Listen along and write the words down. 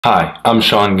Hi, I'm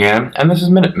Sean Gann, and this is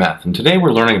Minute Math, and today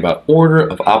we're learning about order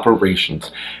of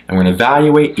operations, and we're going to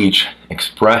evaluate each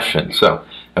expression. So,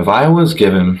 if I was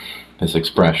given this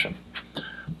expression,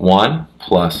 1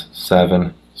 plus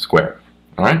 7 squared,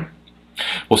 alright?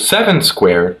 Well, 7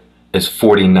 squared is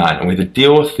 49, and we have to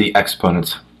deal with the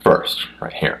exponents first,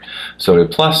 right here. So to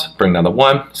plus, bring down the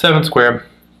 1, 7 squared,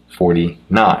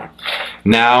 49.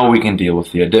 Now we can deal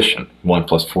with the addition. 1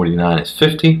 plus 49 is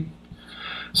 50.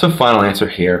 So final answer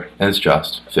here is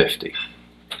just 50.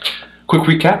 Quick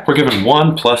recap, we're given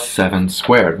 1 plus 7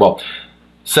 squared. Well,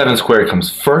 7 squared comes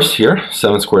first here.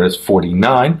 7 squared is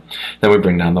 49. Then we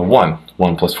bring down the 1.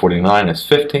 1 plus 49 is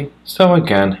 50. So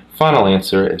again, final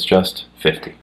answer is just 50.